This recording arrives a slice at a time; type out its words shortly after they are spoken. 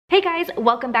Hey guys,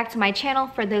 welcome back to my channel.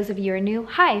 For those of you who are new,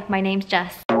 hi, my name's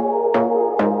Jess.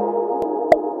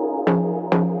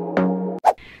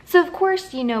 So of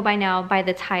course, you know by now by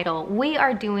the title, we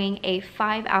are doing a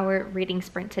 5-hour reading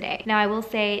sprint today. Now I will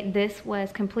say this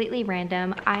was completely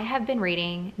random. I have been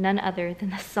reading none other than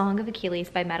the Song of Achilles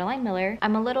by Madeline Miller.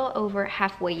 I'm a little over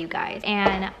halfway, you guys,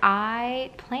 and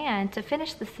I plan to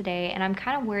finish this today, and I'm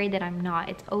kind of worried that I'm not.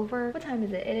 It's over, what time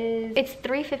is it? It's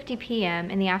 3:50 p.m.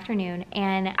 in the afternoon,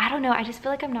 and I don't know, I just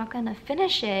feel like I'm not gonna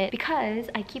finish it because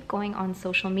I keep going on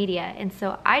social media. And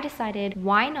so I decided,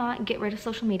 why not get rid of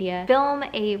social media, film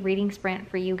a reading sprint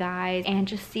for you guys and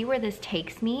just see where this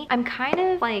takes me. I'm kind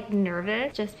of like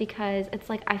nervous just because it's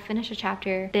like I finish a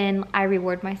chapter, then I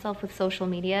reward myself with social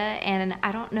media, and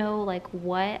I don't know like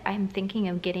what I'm thinking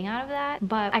of getting out of that,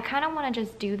 but I kind of want to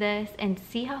just do this and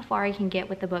see how far I can get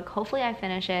with the book. Hopefully I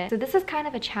finish it. So this is kind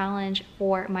of a challenge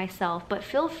for myself, but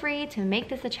feel free to make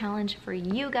this a challenge for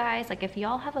you guys. Like if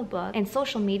y'all have a book and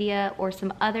social media or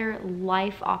some other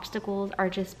life obstacles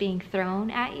are just being thrown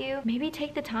at you, maybe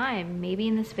take the time. Maybe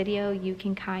in this video you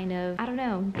can kind of, I don't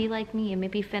know, be like me and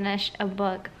maybe finish a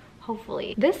book.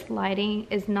 Hopefully. This lighting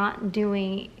is not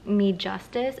doing me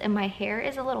justice, and my hair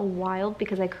is a little wild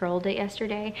because I curled it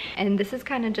yesterday, and this is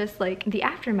kind of just like the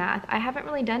aftermath. I haven't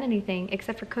really done anything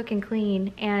except for cook and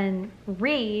clean and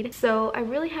read, so I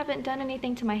really haven't done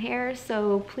anything to my hair,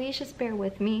 so please just bear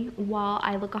with me while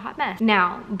I look a hot mess.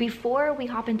 Now, before we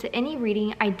hop into any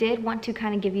reading, I did want to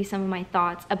kind of give you some of my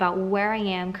thoughts about where I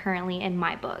am currently in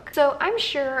my book. So I'm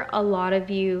sure a lot of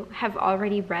you have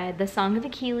already read the Song of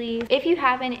Achilles. If you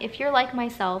haven't, if you're like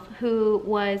myself who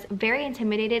was very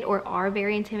intimidated or are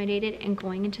very intimidated in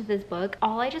going into this book,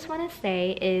 all I just want to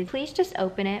say is please just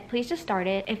open it, please just start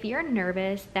it. If you're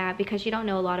nervous that because you don't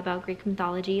know a lot about Greek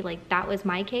mythology, like that was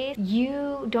my case,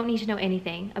 you don't need to know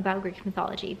anything about Greek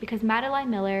mythology, because Madeline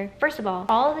Miller, first of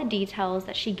all the details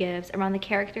that she gives around the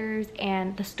characters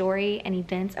and the story and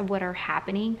events of what are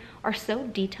happening are so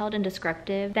detailed and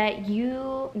descriptive that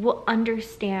you will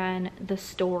understand the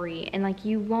story, and like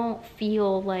you won't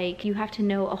feel like you have to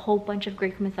know a whole bunch of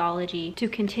Greek mythology to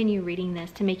continue reading this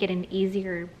to make it an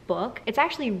easier book. It's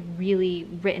actually really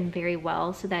written very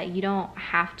well so that you don't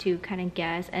have to kind of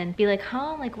guess and be like,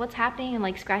 huh, like what's happening, and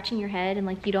like scratching your head and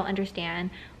like you don't understand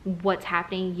what's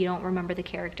happening, you don't remember the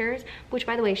characters. Which,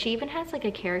 by the way, she even has like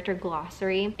a character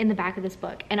glossary in the back of this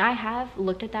book, and I have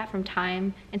looked at that from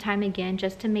time and time again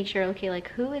just to make sure, okay, like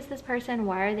who is this person,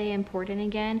 why are they important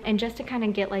again, and just to kind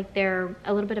of get like a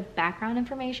little bit of background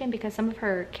information, because some of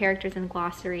her characters in the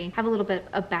glossary have a little bit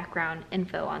of background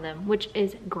info on them, which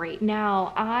is great.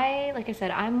 Now like I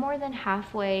said, I'm more than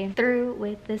halfway through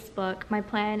with this book. My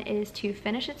plan is to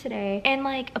finish it today, and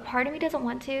like a part of me doesn't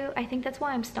want to. I think that's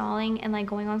why I'm stalling and like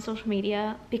going on social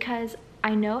media, because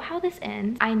I know how this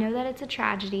ends. I know that it's a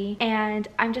tragedy, and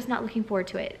I'm just not looking forward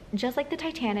to it. Just like the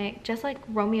Titanic, just like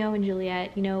Romeo and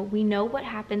Juliet, you know, we know what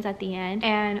happens at the end,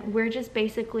 and we're just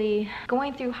basically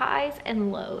going through highs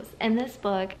and lows. And this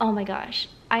book, oh my gosh,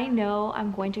 I know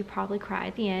I'm going to probably cry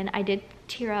at the end. I did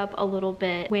tear up a little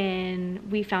bit when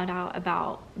we found out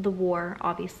about the war,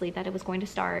 obviously, that it was going to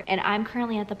start. And I'm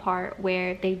currently at the part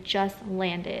where they just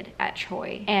landed at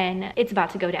Troy and it's about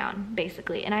to go down,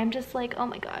 basically. And I'm just like, oh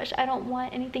my gosh, I don't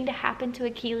want anything to happen to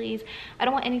Achilles. I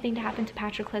don't want anything to happen to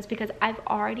Patroclus, because I've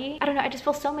already, I don't know, I just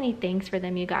feel so many things for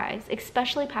them, you guys,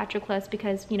 especially Patroclus,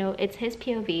 because, you know, it's his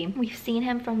POV. We've seen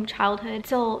him from childhood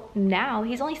till now.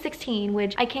 He's only 16,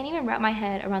 which I can't even wrap my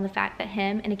head around the fact that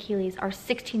him and Achilles are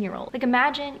 16-year-olds. Like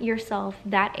imagine yourself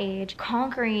that age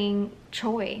conquering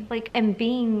Troy, like, and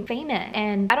being famous.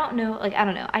 And I don't know,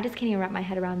 I just can't even wrap my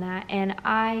head around that. And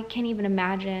I can't even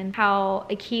imagine how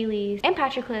Achilles and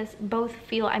Patroclus both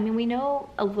feel. I mean, we know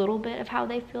a little bit of how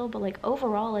they feel, but like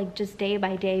overall, like just day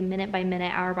by day, minute by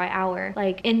minute, hour by hour,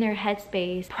 like in their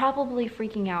headspace, probably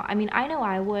freaking out. I mean, I know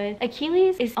I would.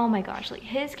 Achilles is, oh my gosh, like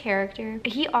his character,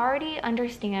 he already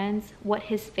understands what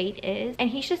his fate is, and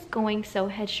he's just going so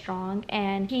headstrong,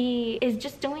 and he is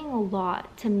just doing a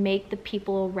lot to make the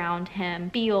people around him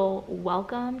feel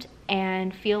welcomed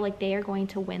and feel like they are going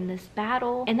to win this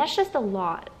battle. And that's just a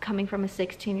lot coming from a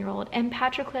 16-year-old. And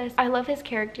Patroclus, I love his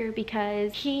character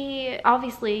because he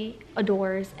obviously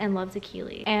adores and loves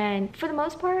Achilles. And for the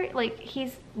most part, like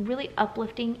he's really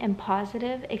uplifting and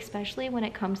positive, especially when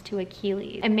it comes to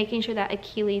Achilles and making sure that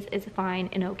Achilles is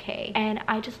fine and okay. And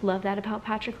I just love that about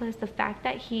Patroclus, the fact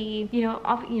that he,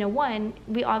 one,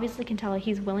 we obviously can tell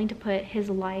he's willing to put his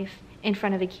life in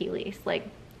front of Achilles. Like,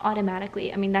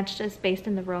 automatically. I mean, that's just based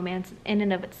in the romance in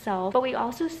and of itself. But we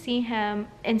also see him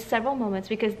in several moments,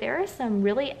 because there are some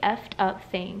really effed up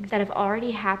things that have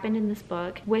already happened in this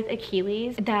book with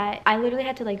Achilles that I literally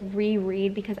had to like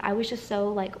reread because I was just so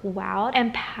like wowed.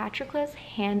 And Patroclus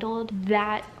handled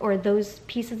that, or those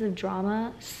pieces of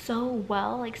drama, so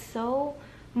well, like so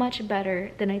much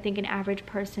better than I think an average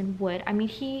person would. I mean,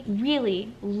 he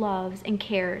really loves and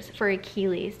cares for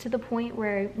Achilles to the point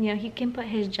where, you know, he can put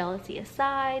his jealousy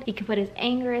aside, he can put his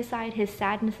anger aside, his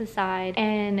sadness aside,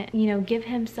 and, you know, give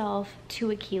himself to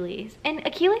Achilles. And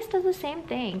Achilles does the same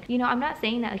thing. You know, I'm not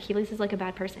saying that Achilles is like a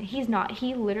bad person. He's not.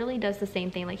 He literally does the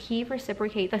same thing. Like, he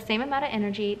reciprocates the same amount of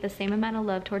energy, the same amount of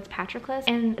love towards Patroclus.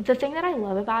 And the thing that I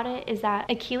love about it is that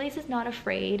Achilles is not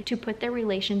afraid to put their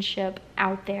relationship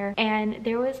out there. And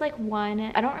there was like one,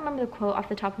 I don't remember the quote off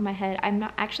the top of my head. I'm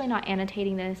not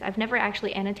annotating this. I've never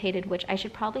actually annotated, which I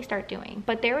should probably start doing.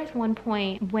 But there was one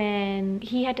point when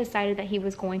he had decided that he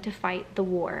was going to fight the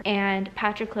war, and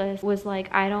Patroclus was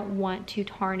like, I don't want to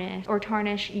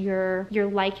tarnish your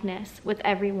likeness with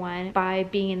everyone by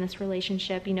being in this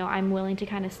relationship. You know, I'm willing to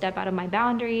kind of step out of my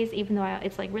boundaries, even though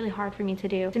it's like really hard for me to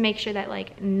do, to make sure that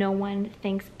like no one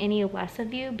thinks any less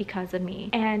of you because of me.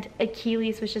 And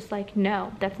Achilles was just like,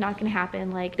 no, that's not gonna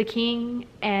happen. Like, the king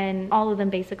and all of them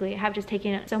basically have just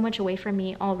taken so much away from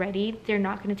me already. They're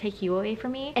not going to take you away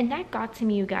from me. And that got to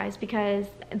me, you guys, because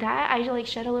that, I like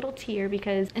shed a little tear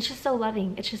because it's just so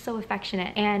loving. It's just so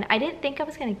affectionate. And I didn't think I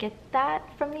was going to get that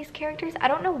from these characters. I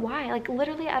don't know why. Like,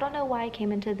 literally, I don't know why I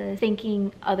came into this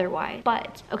thinking otherwise.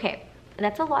 But okay,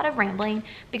 that's a lot of rambling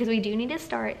because we do need to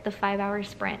start the 5-hour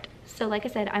sprint. So like I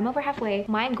said, I'm over halfway.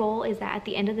 My goal is that at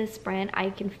the end of this sprint, I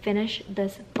can finish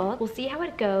this book. We'll see how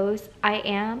it goes. I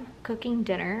am cooking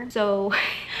dinner. So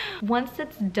once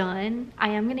it's done, I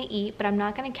am gonna eat, but I'm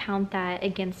not gonna count that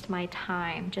against my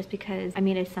time just because, I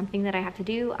mean, it's something that I have to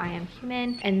do. I am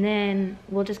human. And then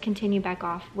we'll just continue back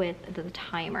off with the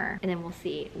timer and then we'll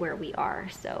see where we are.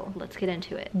 So let's get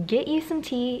into it. Get you some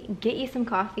tea, get you some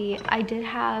coffee. I did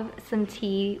have some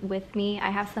tea with me. I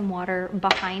have some water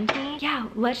behind me. Yeah,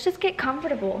 let's just get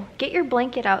comfortable. Get your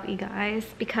blanket out, you guys,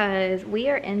 because we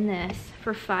are in this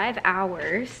for 5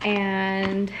 hours,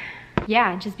 and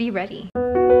yeah, just be ready.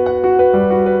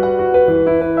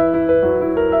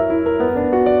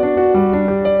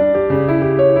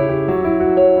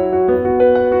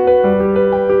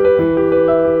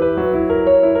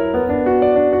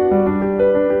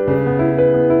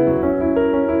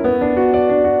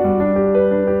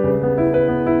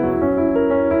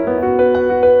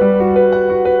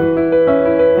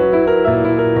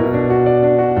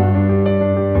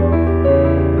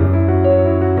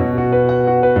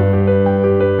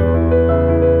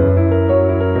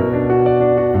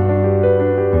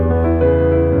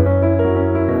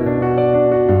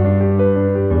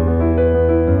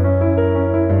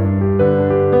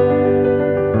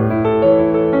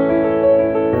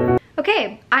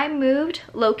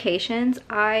 Locations.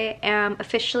 I am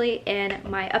officially in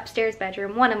my upstairs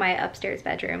bedroom, one of my upstairs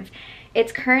bedrooms.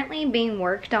 It's currently being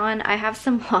worked on. I have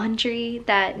some laundry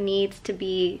that needs to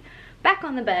be back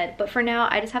on the bed, but for now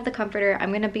I just have the comforter.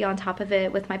 I'm gonna be on top of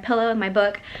it with my pillow and my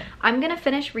book. I'm gonna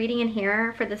finish reading in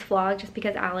here for this vlog just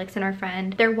because Alex and our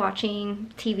friend, they're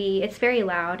watching TV. It's very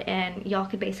loud and y'all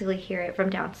could basically hear it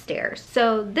from downstairs.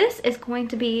 So this is going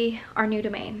to be our new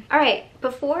domain. All right,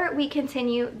 before we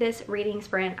continue this reading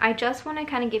sprint, I just want to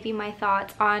kind of give you my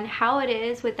thoughts on how it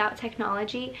is without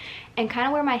technology and kind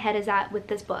of where my head is at with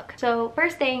this book. So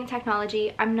first thing,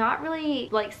 technology. I'm not really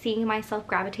like seeing myself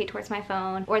gravitate towards my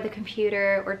phone or the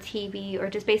computer or TV or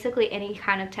just basically any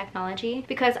kind of technology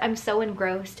because I'm so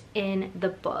engrossed in the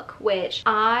book, which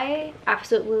I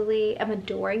absolutely am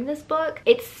adoring this book.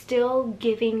 It's still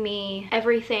giving me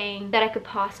everything that I could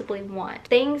possibly want.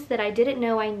 Things that I didn't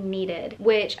know I needed,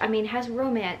 which, I mean, has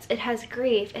romance, it has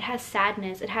grief, it has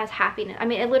sadness, it has happiness. I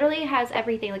mean, it literally has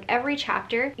everything. Like every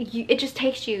chapter, it just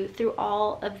takes you through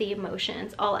all of the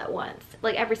emotions all at once,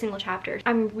 like every single chapter.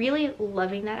 I'm really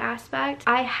loving that aspect.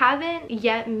 I haven't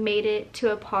yet made it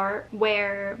to a part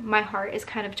where my heart is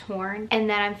kind of torn and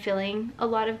that I'm feeling a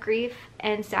lot of grief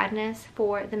and sadness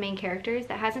for the main characters.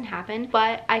 That hasn't happened,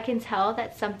 but I can tell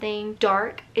that something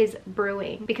dark is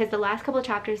brewing because the last couple of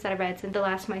chapters that I read since the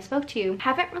last time I spoke to you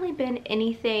haven't really been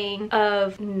anything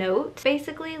of note,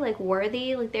 basically, like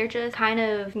worthy. Like they're just kind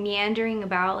of meandering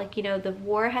about, like, you know, the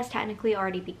war has technically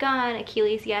already begun.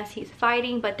 Achilles, yes, he's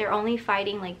fighting, but they're only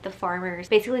fighting like the farmers,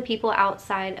 basically people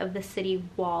outside of the city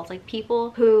walls, like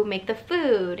people who make the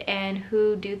food and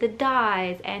who do the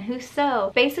dyes and who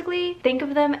sew. Basically, think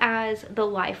of them as the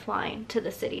lifeline to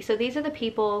the city. So these are the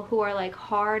people who are like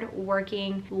hard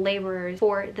working laborers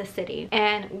for the city,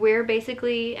 and we're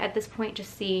basically at this point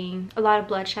just seeing a lot of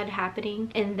bloodshed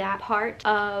happening in that part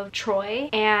of Troy,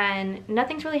 and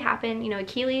nothing's really happened. You know,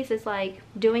 Achilles is like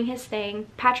doing his thing.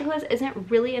 Patroclus isn't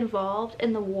really involved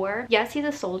in the war. Yes, he's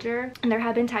a soldier, and there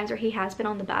have been times where he has been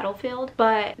on the battlefield,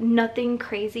 but nothing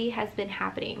crazy has been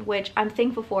happening, which I'm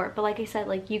thankful for. But like I said,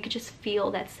 like you could just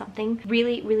feel that something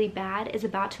really, really bad is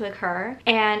about to occur.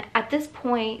 And at this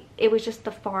point, it was just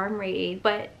the farm raid,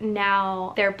 but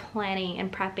now they're planning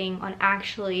and prepping on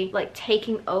actually like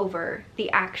taking over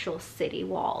the actual city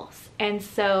walls. And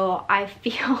so I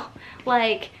feel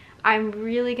like I'm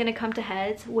really gonna come to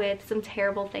heads with some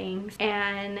terrible things,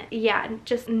 and yeah,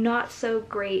 just not so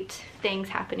great things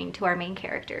happening to our main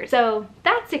characters. So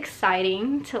that's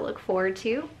exciting to look forward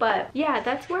to. But yeah,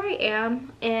 that's where I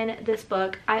am in this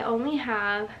book. I only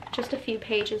have just a few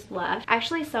pages left.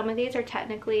 Actually, some of these are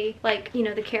technically like, you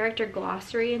know, the character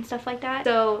glossary and stuff like that.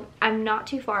 So I'm not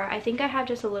too far. I think I have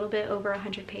just a little bit over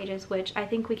 100 pages, which I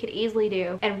think we could easily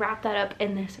do and wrap that up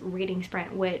in this reading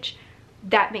sprint, which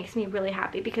that makes me really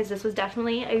happy because this was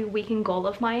definitely a weekend goal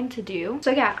of mine to do. So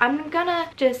yeah, I'm gonna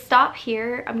just stop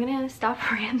here. I'm gonna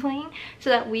stop rambling so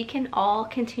that we can all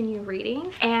continue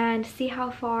reading and see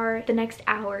how far the next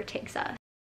hour takes us.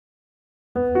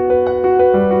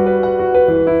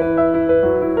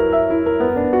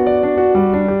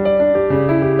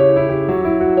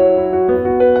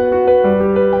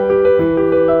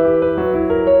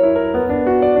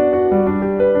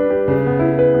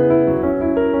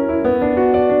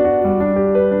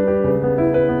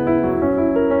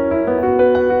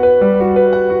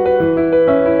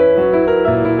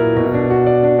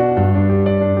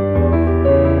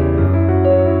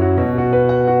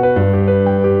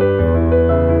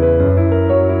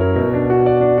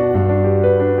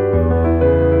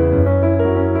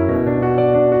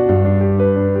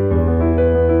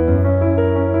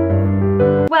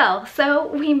 So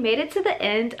we made it to the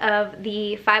end of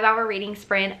the 5-hour reading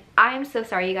sprint. I am so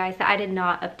sorry, you guys, that I did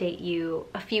not update you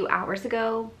a few hours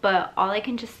ago, but all I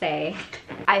can just say,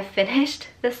 I finished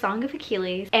the Song of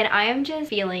Achilles, and I am just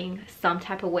feeling some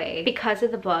type of way because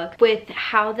of the book, with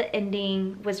how the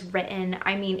ending was written.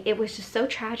 I mean, it was just so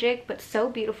tragic, but so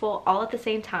beautiful all at the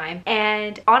same time.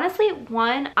 And honestly,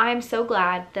 one, I'm so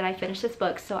glad that I finished this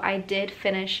book, so I did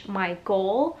finish my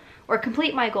goal, or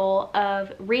complete my goal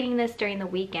of reading this during the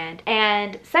weekend.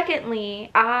 And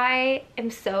secondly, I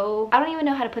don't even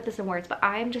know how to put this in words, but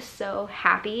I'm just so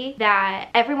happy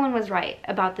that everyone was right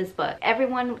about this book.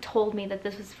 Everyone told me that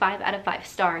this was 5 out of 5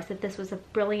 stars, that this was a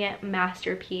brilliant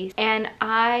masterpiece, and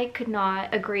I could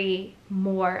not agree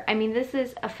more. I mean, this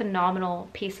is a phenomenal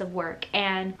piece of work,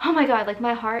 and oh my god, like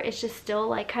my heart is just still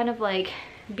like kind of like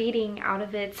beating out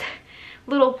of its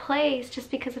little place just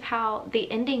because of how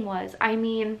the ending was. I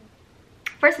mean,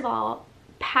 first of all,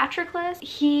 Patroclus,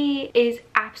 he is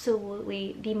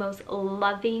absolutely the most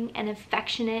loving and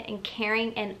affectionate and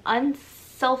caring and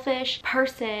unselfish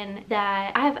person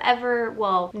that I have ever,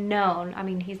 well, known. I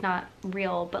mean, he's not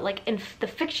real, but like in the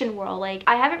fiction world, like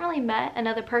I haven't really met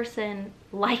another person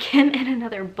like him in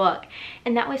another book,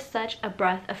 and that was such a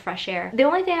breath of fresh air. The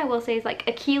only thing I will say is like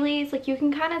Achilles, like you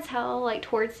can kind of tell like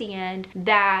towards the end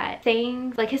that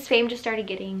things like his fame just started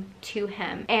getting to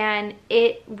him, and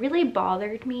it really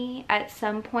bothered me at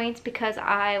some points because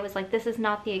I was like, this is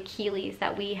not the Achilles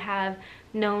that we have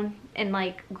known and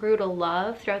like grew to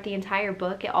love throughout the entire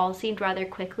book. It all seemed rather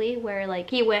quickly, where like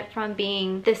he went from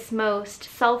being this most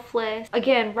selfless,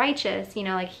 again righteous, you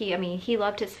know, like I mean he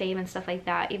loved his fame and stuff like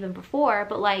that even before,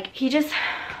 but like he just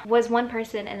was one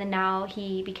person, and then now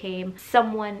he became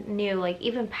someone new. Like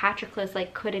even Patroclus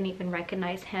like couldn't even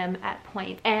recognize him at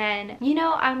points. And you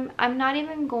know, I'm not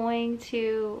even going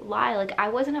to lie, like I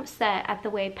wasn't upset at the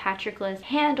way Patroclus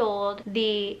handled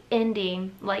the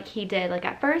ending like he did. Like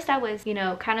at first I was, you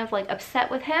know, kind of like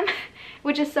upset with him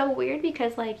which is so weird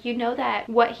because like you know that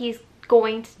what he's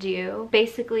going to do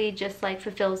basically just like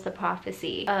fulfills the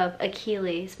prophecy of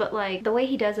Achilles, but like the way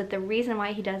he does it, the reason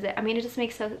why he does it, I mean it just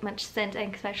makes so much sense.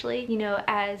 And especially, you know,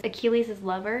 as Achilles'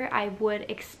 lover, I would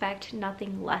expect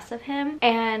nothing less of him.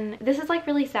 And this is like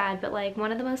really sad, but like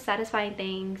one of the most satisfying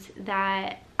things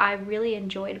that I really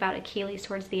enjoyed about Achilles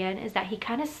towards the end is that he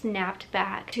kind of snapped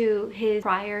back to his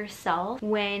prior self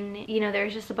when, you know,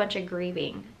 there's just a bunch of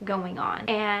grieving going on.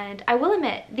 And I will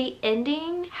admit, the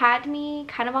ending had me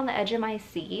kind of on the edge of my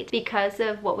seat because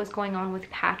of what was going on with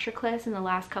Patroclus in the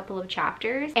last couple of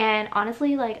chapters. And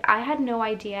honestly, like, I had no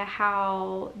idea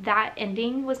how that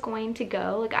ending was going to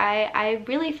go. Like, I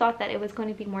really thought that it was going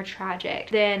to be more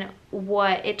tragic than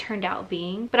what it turned out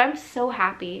being. But I'm so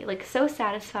happy, like so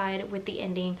satisfied with the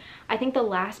ending. I think the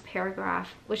last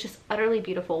paragraph was just utterly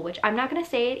beautiful, which I'm not going to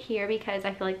say it here because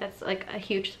I feel like that's like a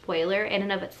huge spoiler in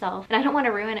and of itself, and I don't want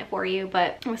to ruin it for you,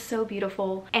 but it was so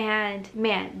beautiful. And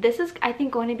man, this is, I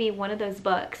think, going to be one of those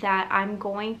books that I'm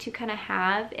going to kind of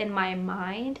have in my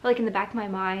mind, like in the back of my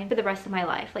mind for the rest of my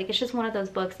life. Like, it's just one of those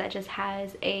books that just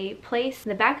has a place in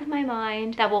the back of my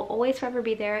mind that will always forever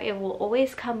be there. It will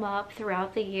always come up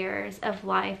throughout the years of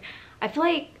life. I feel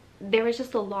like there was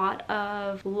just a lot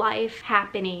of life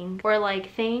happening, or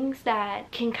like things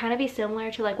that can kind of be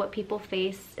similar to like what people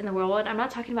face in the world. I'm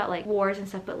not talking about like wars and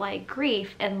stuff, but like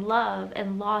grief and love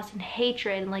and loss and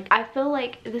hatred. And like, I feel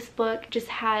like this book just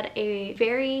had a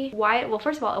very wide, well,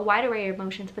 first of all, a wide array of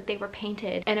emotions, but they were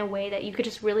painted in a way that you could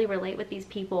just really relate with these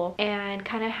people and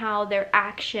kind of how their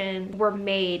actions were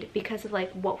made because of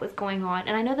like what was going on.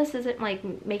 And I know this isn't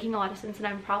like making a lot of sense and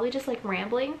I'm probably just like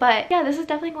rambling, but yeah, this is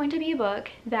definitely going to be a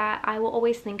book that I will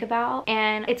always think about.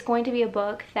 And it's going to be a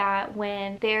book that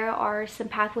when there are some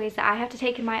pathways that I have to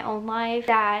take in my own life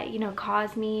that, you know,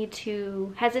 cause me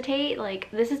to hesitate, like,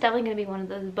 this is definitely going to be one of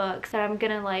those books that I'm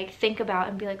gonna like think about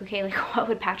and be like, okay, like, what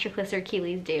would Patroclus or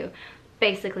Achilles do?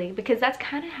 Basically, because that's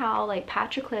kind of how like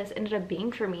Patroclus ended up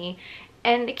being for me.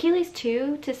 And Achilles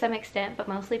too, to some extent, but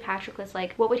mostly Patroclus.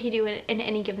 Like, what would he do in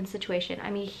any given situation?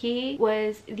 I mean, he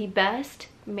was the best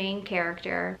main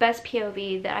character, best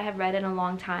POV that I have read in a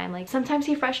long time. Like, sometimes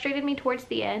he frustrated me towards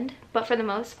the end, but for the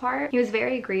most part, he was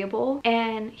very agreeable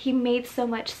and he made so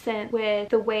much sense with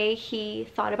the way he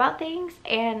thought about things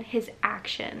and his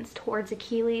actions towards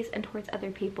Achilles and towards other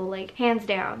people, like, hands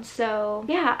down. So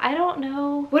yeah, I don't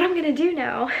know what I'm gonna do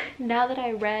now that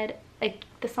I read like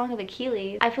the Song of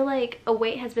Achilles. I feel like a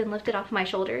weight has been lifted off my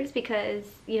shoulders because,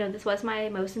 you know, this was my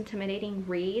most intimidating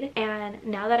read, and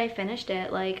now that I finished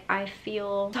it, like, I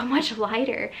feel so much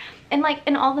lighter, and like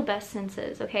in all the best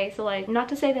senses. Okay, so like, not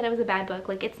to say that it was a bad book,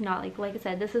 like, it's not. Like I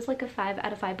said, this is like a 5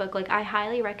 out of 5 book. Like, I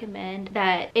highly recommend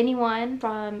that anyone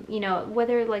from, you know,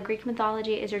 whether like Greek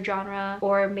mythology is your genre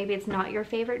or maybe it's not your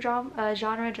favorite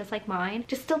genre just like mine,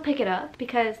 just still pick it up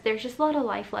because there's just a lot of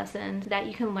life lessons that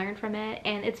you can learn from it,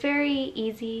 and it's very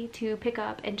easy to pick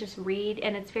up and just read,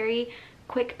 and it's very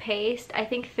quick paced. I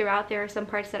think throughout there are some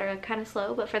parts that are kind of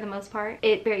slow, but for the most part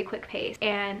it's very quick paced.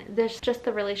 And there's just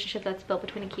the relationship that's built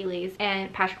between Achilles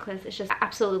and Patroclus is just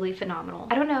absolutely phenomenal.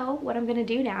 I don't know what I'm gonna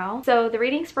do now. So the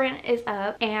reading sprint is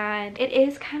up and it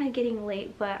is kind of getting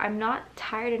late, but I'm not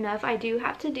tired enough. I do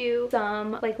have to do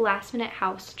some like last minute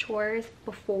house chores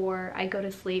before I go to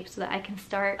sleep so that I can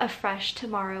start afresh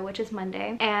tomorrow, which is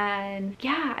Monday. And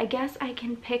yeah, I guess I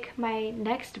can pick my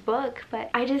next book, but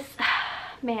I just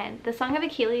man, the Song of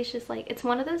Achilles, just like, it's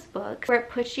one of those books where it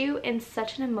puts you in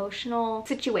such an emotional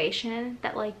situation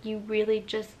that like you really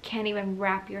just can't even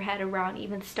wrap your head around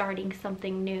even starting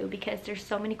something new, because there's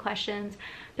so many questions,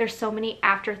 there's so many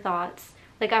afterthoughts.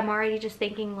 Like, I'm already just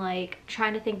thinking, like,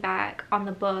 trying to think back on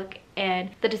the book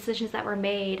and the decisions that were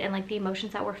made and like the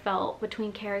emotions that were felt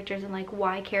between characters and like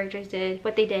why characters did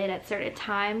what they did at certain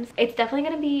times. It's definitely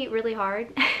gonna be really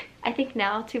hard I think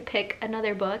now to pick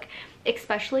another book,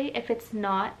 especially if it's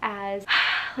not as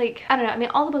like, I don't know, I mean,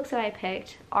 all the books that I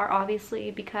picked are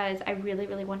obviously because I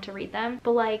really want to read them,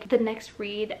 but like the next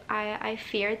read, I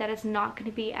fear that it's not going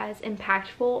to be as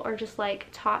impactful or just like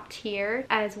top tier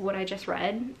as what I just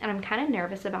read, and I'm kind of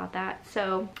nervous about that.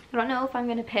 So I don't know if I'm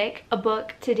gonna pick a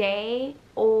book today,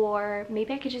 or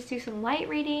maybe I could just do some light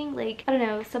reading, like, I don't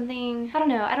know, something, I don't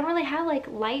know, I don't really have like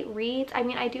light reads. I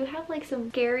mean, I do have like some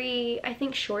scary, I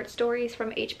think, short stories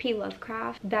from H.P.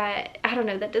 Lovecraft that, I don't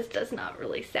know, that just does not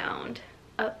really sound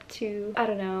up to, I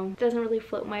don't know, doesn't really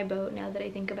float my boat now that I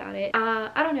think about it.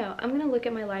 I don't know, I'm gonna look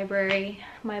at my library,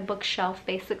 my bookshelf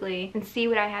basically, and see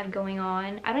what I have going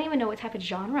on. I don't even know what type of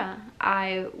genre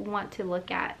I want to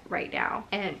look at right now.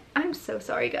 And I'm so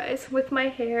sorry guys with my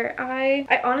hair.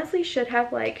 I honestly should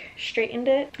have like straightened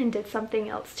it and did something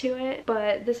else to it,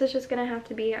 but this is just gonna have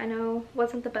to be, I know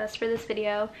wasn't the best for this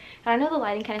video, and I know the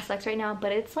lighting kind of sucks right now,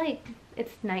 but it's like,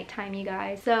 it's nighttime, you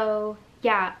guys. So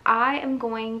yeah, I am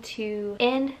going to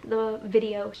end the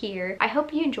video here. I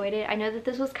hope you enjoyed it. I know that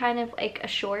this was kind of like a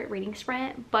short reading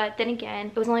sprint, but then again,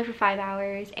 it was only for 5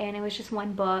 hours and it was just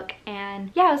one book,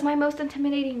 and yeah, it was my most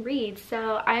intimidating read.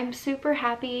 So I'm super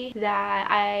happy that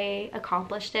I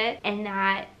accomplished it and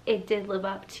that it did live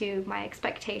up to my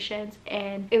expectations,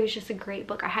 and it was just a great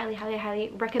book. I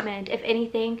highly recommend. If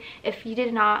anything, if you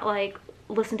did not like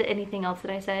listen to anything else that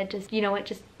I said, just, you know what,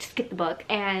 just get the book.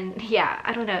 And yeah,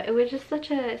 I don't know, it was just such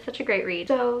a great read.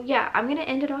 So yeah, I'm gonna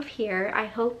end it off here. I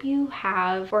hope you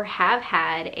have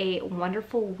had a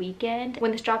wonderful weekend.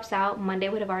 When this drops out, Monday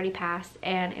would have already passed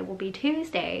and it will be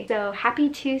Tuesday, so happy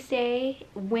Tuesday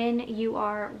when you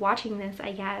are watching this,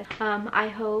 I guess. I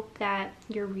hope that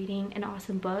you're reading an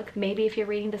awesome book. Maybe if you're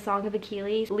reading the Song of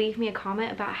Achilles, leave me a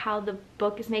comment about how the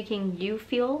book is making you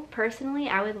feel personally.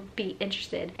 I would be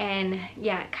interested, and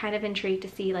yeah, kind of intrigued to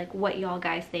see like what y'all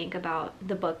guys think about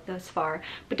the book thus far.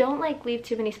 But don't like leave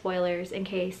too many spoilers in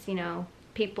case, you know,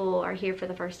 people are here for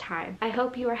the first time. I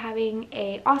hope you are having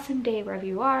an awesome day wherever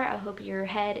you are. I hope your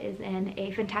head is in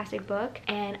a fantastic book,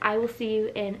 and I will see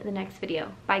you in the next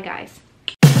video. Bye guys.